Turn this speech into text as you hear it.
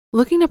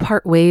Looking to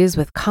part ways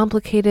with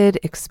complicated,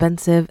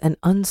 expensive, and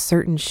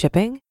uncertain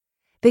shipping?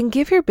 Then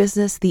give your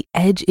business the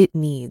edge it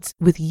needs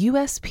with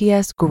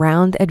USPS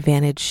Ground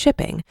Advantage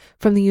shipping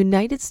from the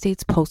United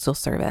States Postal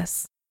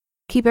Service.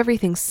 Keep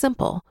everything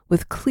simple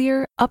with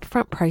clear,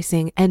 upfront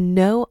pricing and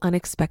no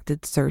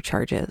unexpected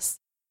surcharges.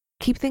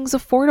 Keep things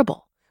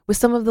affordable with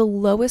some of the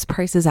lowest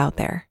prices out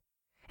there.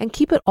 And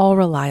keep it all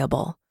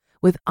reliable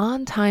with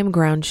on-time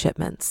ground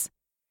shipments.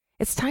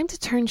 It's time to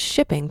turn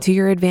shipping to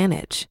your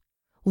advantage.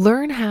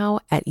 Learn how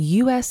at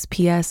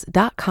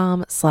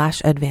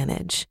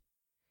USPS.com/advantage.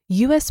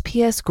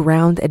 USPS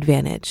Ground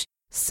Advantage.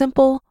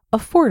 Simple,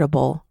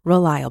 affordable,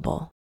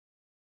 reliable.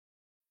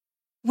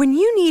 When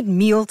you need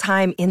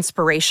mealtime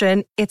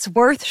inspiration, it's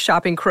worth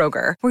shopping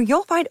Kroger, where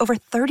you'll find over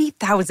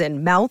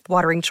 30,000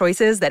 mouth-watering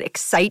choices that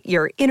excite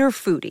your inner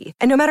foodie.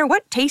 And no matter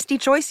what tasty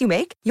choice you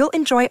make, you'll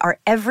enjoy our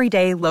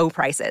everyday low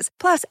prices,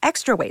 plus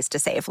extra ways to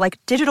save, like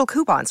digital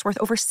coupons worth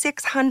over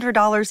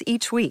 $600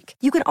 each week.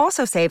 You can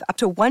also save up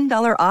to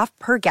 $1 off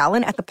per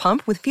gallon at the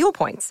pump with fuel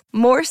points.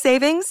 More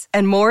savings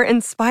and more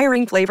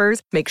inspiring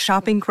flavors make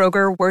shopping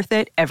Kroger worth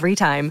it every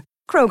time.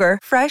 Kroger,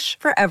 fresh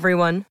for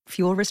everyone.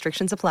 Fuel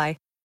restrictions apply.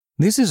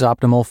 This is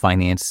Optimal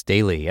Finance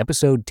Daily,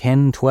 episode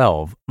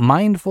 1012,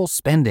 Mindful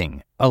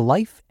Spending, a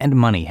Life and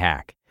Money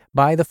Hack,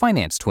 by the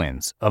Finance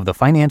Twins of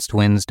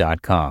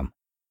thefinancetwins.com.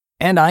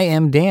 And I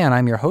am Dan,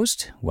 I'm your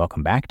host.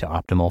 Welcome back to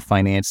Optimal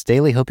Finance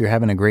Daily. Hope you're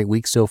having a great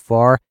week so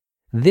far.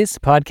 This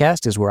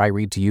podcast is where I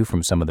read to you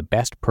from some of the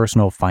best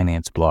personal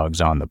finance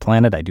blogs on the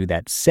planet. I do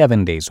that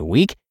 7 days a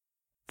week.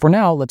 For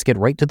now, let's get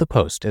right to the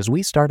post as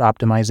we start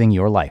optimizing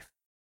your life.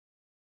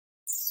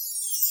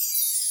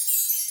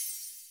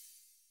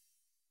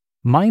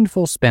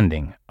 Mindful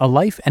Spending, a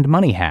Life and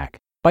Money Hack,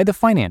 by the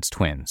Finance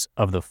Twins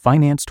of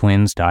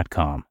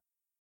thefinancetwins.com.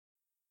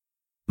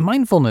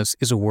 Mindfulness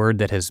is a word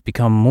that has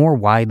become more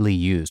widely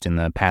used in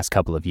the past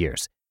couple of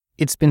years.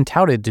 It's been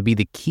touted to be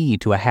the key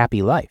to a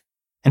happy life.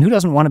 And who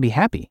doesn't want to be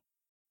happy?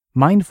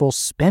 Mindful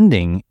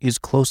spending is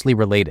closely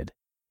related.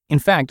 In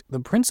fact, the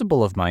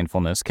principle of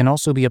mindfulness can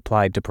also be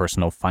applied to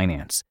personal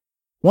finance.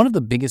 One of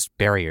the biggest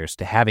barriers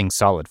to having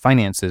solid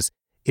finances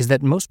is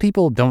that most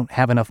people don't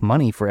have enough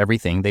money for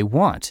everything they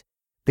want.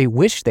 They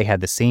wish they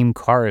had the same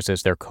cars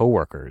as their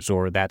coworkers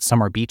or that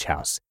summer beach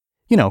house.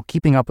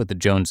 Keeping up with the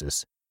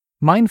Joneses.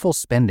 Mindful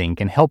spending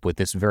can help with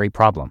this very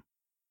problem.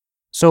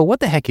 So what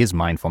the heck is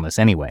mindfulness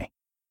anyway?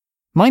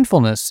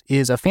 Mindfulness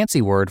is a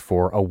fancy word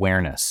for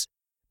awareness.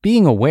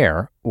 Being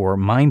aware or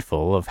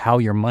mindful of how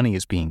your money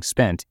is being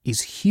spent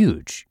is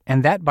huge,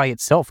 and that by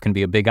itself can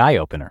be a big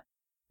eye-opener.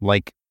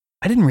 Like,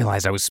 I didn't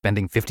realize I was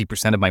spending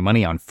 50% of my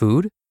money on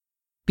food.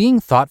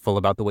 Being thoughtful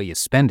about the way you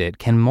spend it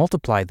can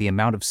multiply the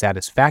amount of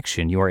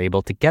satisfaction you are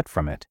able to get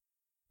from it.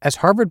 As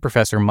Harvard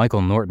professor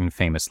Michael Norton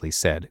famously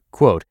said,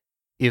 quote,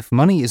 "If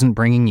money isn't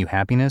bringing you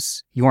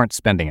happiness, you aren't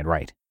spending it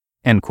right."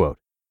 End quote.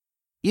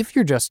 If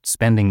you're just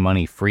spending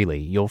money freely,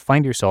 you'll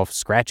find yourself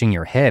scratching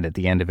your head at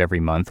the end of every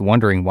month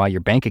wondering why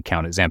your bank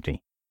account is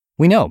empty.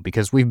 We know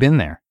because we've been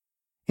there.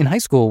 In high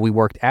school, we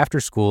worked after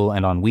school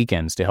and on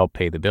weekends to help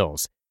pay the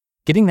bills.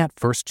 Getting that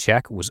first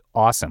check was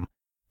awesome.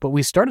 But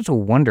we started to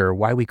wonder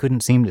why we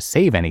couldn't seem to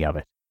save any of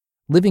it.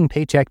 Living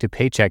paycheck to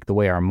paycheck the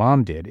way our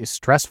mom did is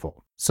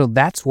stressful, so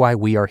that's why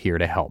we are here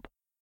to help.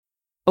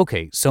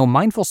 Okay, so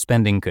mindful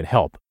spending could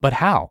help, but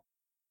how?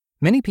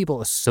 Many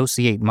people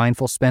associate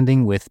mindful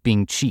spending with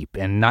being cheap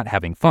and not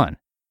having fun.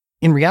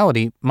 In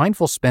reality,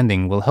 mindful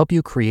spending will help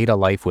you create a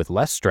life with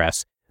less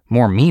stress,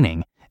 more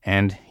meaning,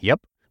 and,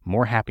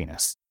 more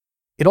happiness.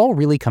 It all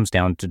really comes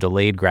down to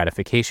delayed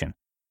gratification.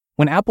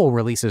 When Apple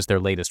releases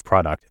their latest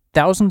product,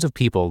 thousands of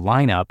people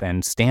line up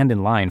and stand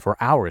in line for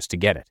hours to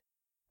get it.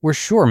 We're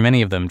sure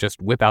many of them just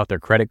whip out their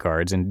credit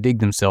cards and dig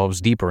themselves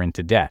deeper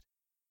into debt.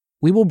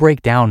 We will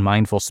break down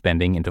mindful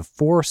spending into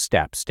 4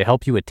 steps to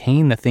help you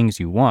attain the things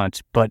you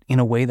want, but in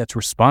a way that's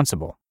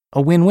responsible.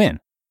 A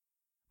win-win.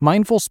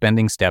 Mindful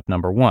spending step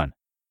number 1,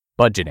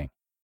 budgeting.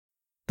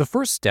 The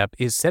first step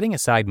is setting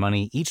aside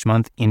money each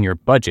month in your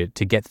budget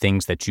to get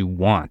things that you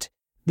want.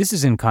 This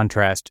is in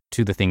contrast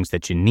to the things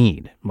that you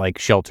need, like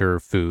shelter,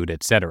 food,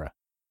 etc.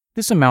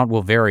 This amount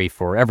will vary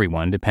for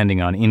everyone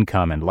depending on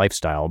income and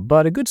lifestyle,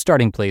 but a good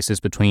starting place is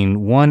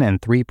between 1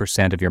 and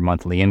 3% of your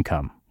monthly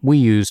income. We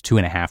use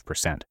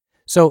 2.5%.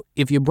 So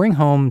if you bring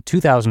home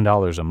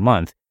 $2,000 a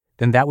month,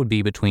 then that would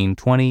be between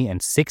 $20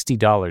 and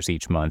 $60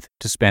 each month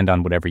to spend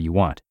on whatever you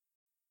want.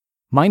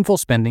 Mindful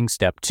spending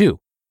step 2,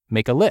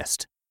 make a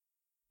list.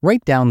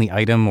 Write down the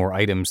item or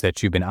items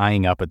that you've been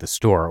eyeing up at the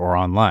store or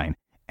online,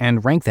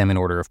 and rank them in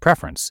order of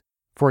preference.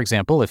 For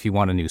example, if you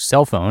want a new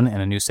cell phone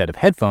and a new set of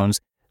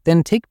headphones,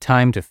 then take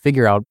time to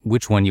figure out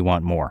which one you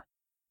want more.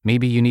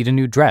 Maybe you need a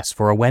new dress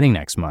for a wedding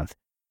next month.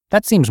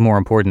 That seems more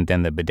important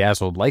than the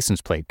bedazzled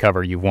license plate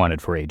cover you've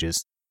wanted for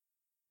ages.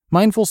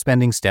 Mindful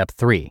spending step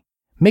 3,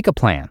 make a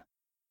plan.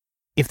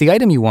 If the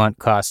item you want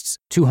costs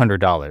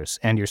 $200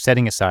 and you're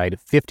setting aside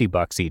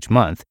 $50 each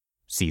month,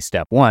 see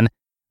step 1,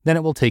 then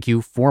it will take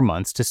you 4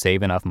 months to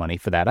save enough money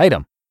for that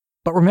item.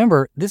 But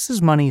remember, this is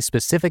money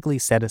specifically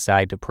set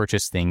aside to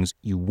purchase things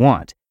you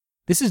want.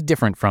 This is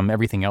different from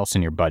everything else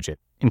in your budget,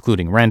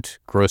 including rent,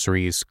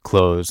 groceries,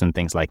 clothes, and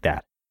things like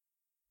that.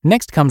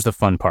 Next comes the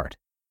fun part.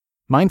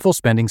 Mindful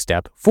spending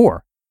step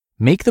 4.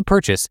 Make the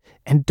purchase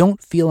and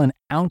don't feel an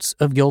ounce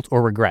of guilt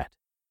or regret.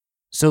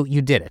 So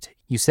you did it.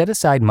 You set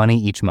aside money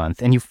each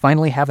month and you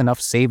finally have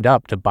enough saved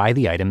up to buy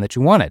the item that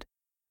you wanted.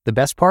 The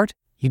best part?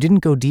 You didn't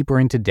go deeper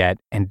into debt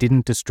and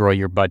didn't destroy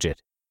your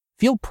budget.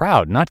 Feel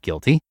proud, not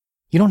guilty.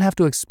 You don't have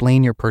to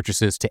explain your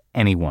purchases to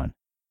anyone.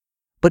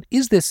 But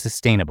is this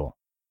sustainable?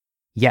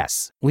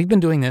 Yes, we've been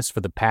doing this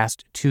for the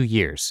past 2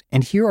 years,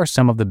 and here are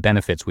some of the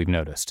benefits we've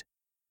noticed.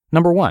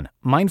 Number 1,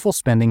 mindful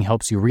spending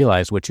helps you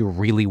realize what you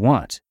really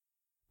want.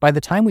 By the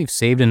time we've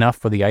saved enough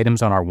for the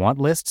items on our want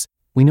lists,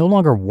 we no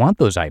longer want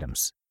those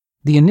items.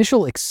 The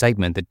initial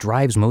excitement that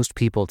drives most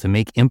people to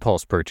make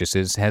impulse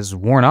purchases has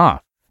worn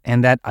off,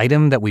 and that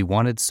item that we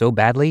wanted so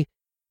badly,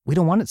 we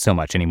don't want it so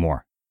much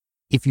anymore.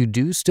 If you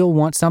do still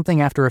want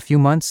something after a few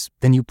months,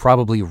 then you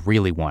probably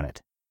really want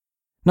it.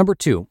 Number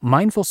 2,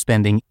 mindful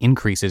spending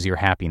increases your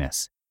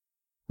happiness.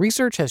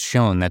 Research has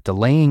shown that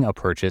delaying a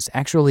purchase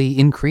actually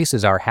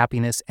increases our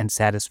happiness and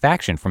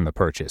satisfaction from the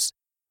purchase.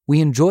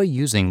 We enjoy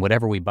using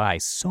whatever we buy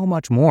so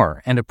much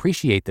more and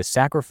appreciate the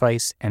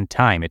sacrifice and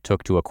time it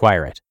took to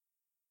acquire it.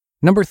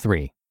 Number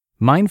 3,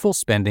 mindful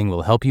spending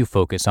will help you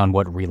focus on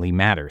what really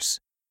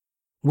matters.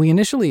 We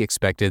initially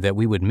expected that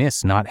we would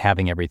miss not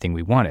having everything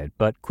we wanted,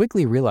 but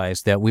quickly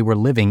realized that we were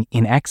living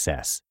in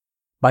excess.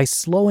 By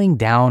slowing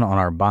down on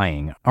our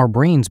buying, our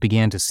brains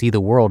began to see the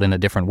world in a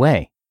different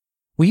way.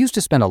 We used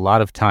to spend a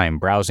lot of time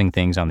browsing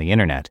things on the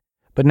internet,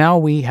 but now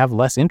we have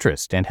less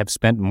interest and have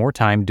spent more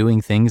time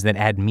doing things that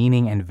add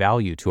meaning and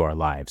value to our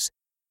lives.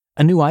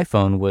 A new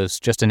iPhone was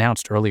just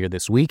announced earlier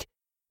this week.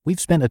 We've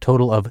spent a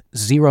total of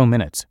 0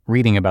 minutes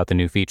reading about the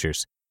new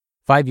features.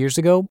 5 years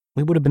ago,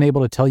 we would have been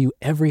able to tell you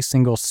every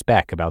single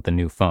spec about the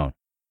new phone.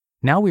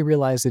 Now we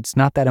realize it's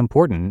not that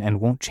important and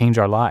won't change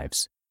our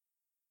lives.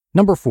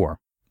 Number 4,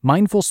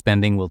 mindful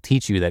spending will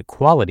teach you that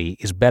quality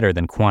is better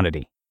than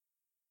quantity.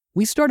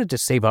 We started to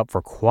save up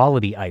for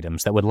quality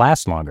items that would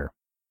last longer.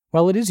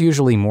 While it is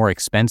usually more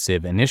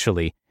expensive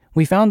initially,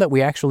 we found that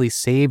we actually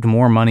saved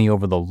more money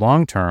over the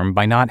long term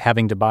by not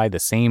having to buy the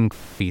same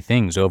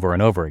things over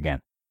and over again.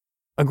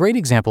 A great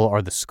example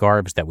are the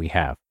scarves that we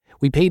have.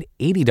 We paid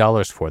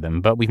 $80 for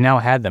them, but we've now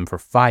had them for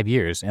 5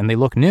 years and they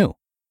look new.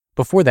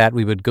 Before that,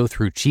 we would go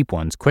through cheap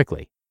ones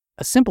quickly.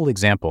 A simple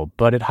example,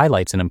 but it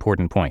highlights an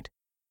important point.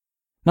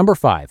 Number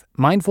 5,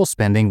 mindful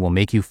spending will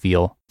make you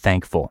feel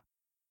thankful.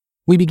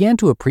 We began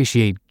to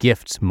appreciate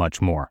gifts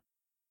much more.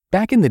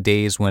 Back in the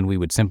days when we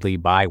would simply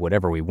buy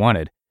whatever we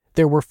wanted,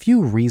 there were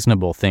few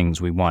reasonable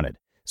things we wanted.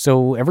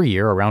 So every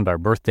year around our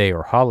birthday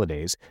or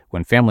holidays,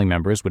 when family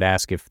members would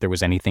ask if there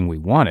was anything we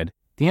wanted,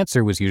 the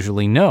answer was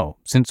usually no,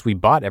 since we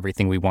bought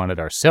everything we wanted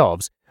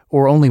ourselves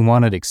or only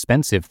wanted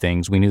expensive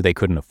things we knew they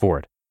couldn't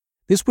afford.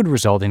 This would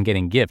result in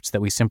getting gifts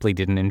that we simply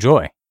didn't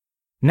enjoy.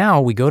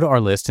 Now we go to our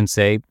list and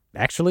say,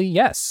 actually,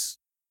 yes.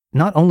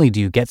 Not only do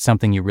you get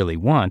something you really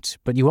want,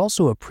 but you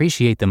also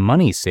appreciate the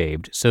money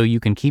saved so you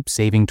can keep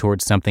saving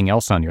towards something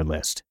else on your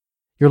list.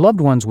 Your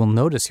loved ones will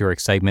notice your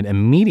excitement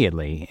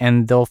immediately,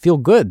 and they'll feel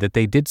good that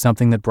they did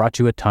something that brought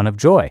you a ton of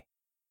joy.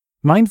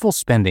 Mindful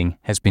spending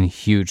has been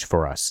huge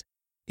for us.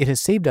 It has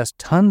saved us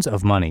tons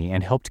of money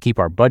and helped keep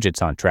our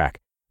budgets on track,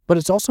 but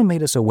it's also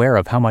made us aware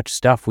of how much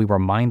stuff we were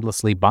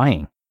mindlessly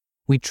buying.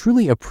 We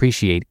truly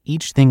appreciate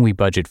each thing we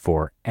budget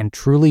for and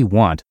truly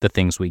want the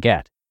things we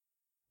get.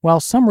 While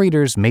some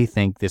readers may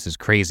think this is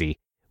crazy,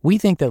 we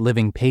think that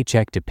living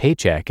paycheck to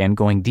paycheck and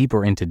going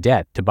deeper into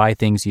debt to buy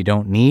things you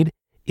don't need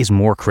is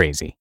more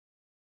crazy.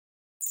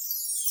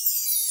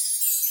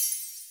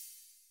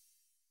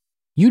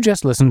 You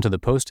just listened to the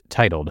post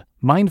titled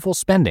Mindful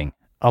Spending,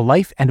 A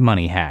Life and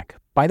Money Hack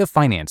by the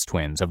Finance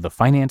Twins of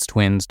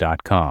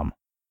thefinancetwins.com.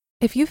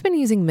 If you've been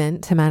using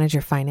Mint to manage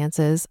your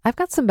finances, I've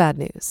got some bad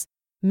news.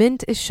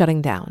 Mint is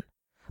shutting down.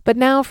 But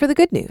now for the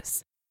good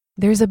news.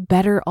 There's a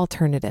better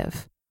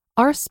alternative.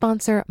 Our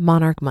sponsor,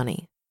 Monarch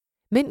Money.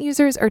 Mint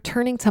users are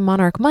turning to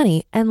Monarch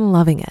Money and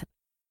loving it.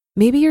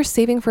 Maybe you're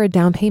saving for a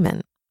down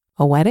payment,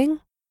 a wedding,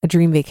 a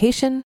dream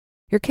vacation,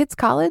 your kid's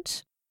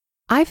college.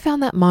 I've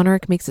found that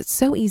Monarch makes it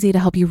so easy to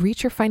help you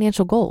reach your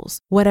financial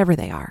goals, whatever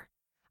they are.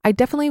 I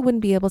definitely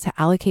wouldn't be able to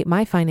allocate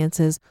my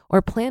finances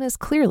or plan as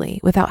clearly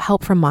without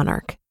help from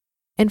Monarch.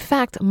 In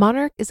fact,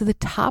 Monarch is the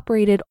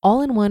top-rated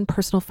all-in-one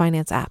personal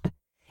finance app.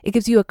 It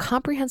gives you a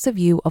comprehensive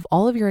view of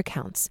all of your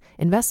accounts,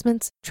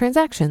 investments,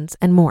 transactions,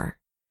 and more.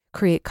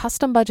 Create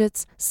custom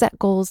budgets, set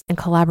goals, and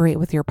collaborate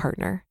with your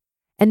partner.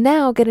 And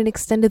now get an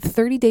extended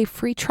 30-day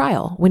free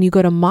trial when you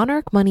go to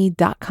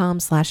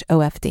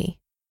monarchmoney.com/OFD.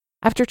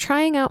 After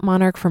trying out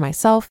Monarch for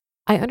myself,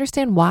 I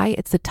understand why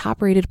it's the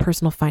top-rated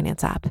personal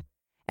finance app.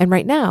 And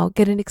right now,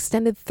 get an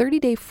extended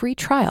 30-day free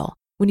trial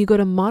when you go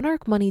to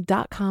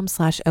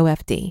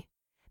monarchmoney.com/OFD.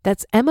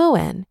 That's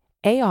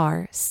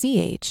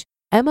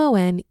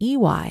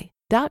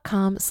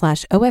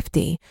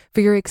monarchmoney.com/OFD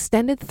for your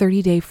extended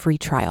 30-day free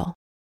trial.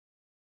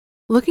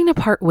 Looking to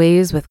part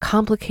ways with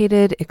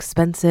complicated,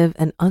 expensive,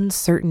 and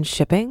uncertain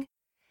shipping?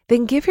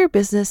 Then give your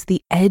business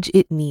the edge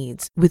it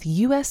needs with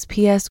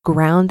USPS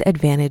Ground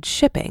Advantage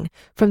shipping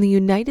from the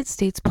United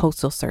States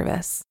Postal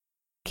Service.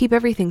 Keep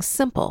everything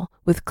simple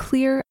with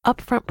clear,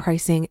 upfront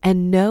pricing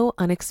and no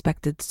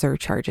unexpected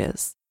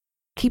surcharges.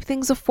 Keep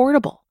things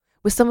affordable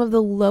with some of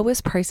the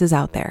lowest prices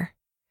out there.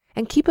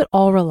 And keep it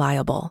all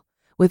reliable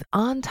with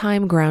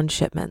on-time ground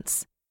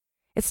shipments.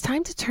 It's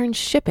time to turn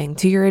shipping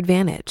to your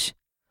advantage.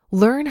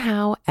 Learn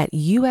how at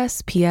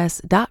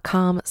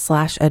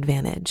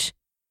USPS.com/advantage.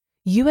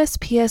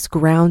 USPS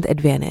Ground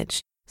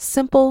Advantage.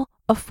 Simple,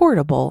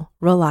 affordable,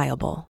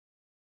 reliable.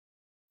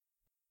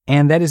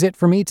 And that is it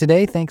for me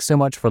today. Thanks so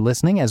much for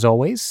listening. As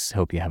always,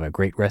 hope you have a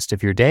great rest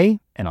of your day,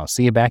 and I'll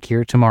see you back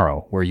here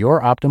tomorrow where your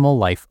optimal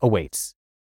life awaits.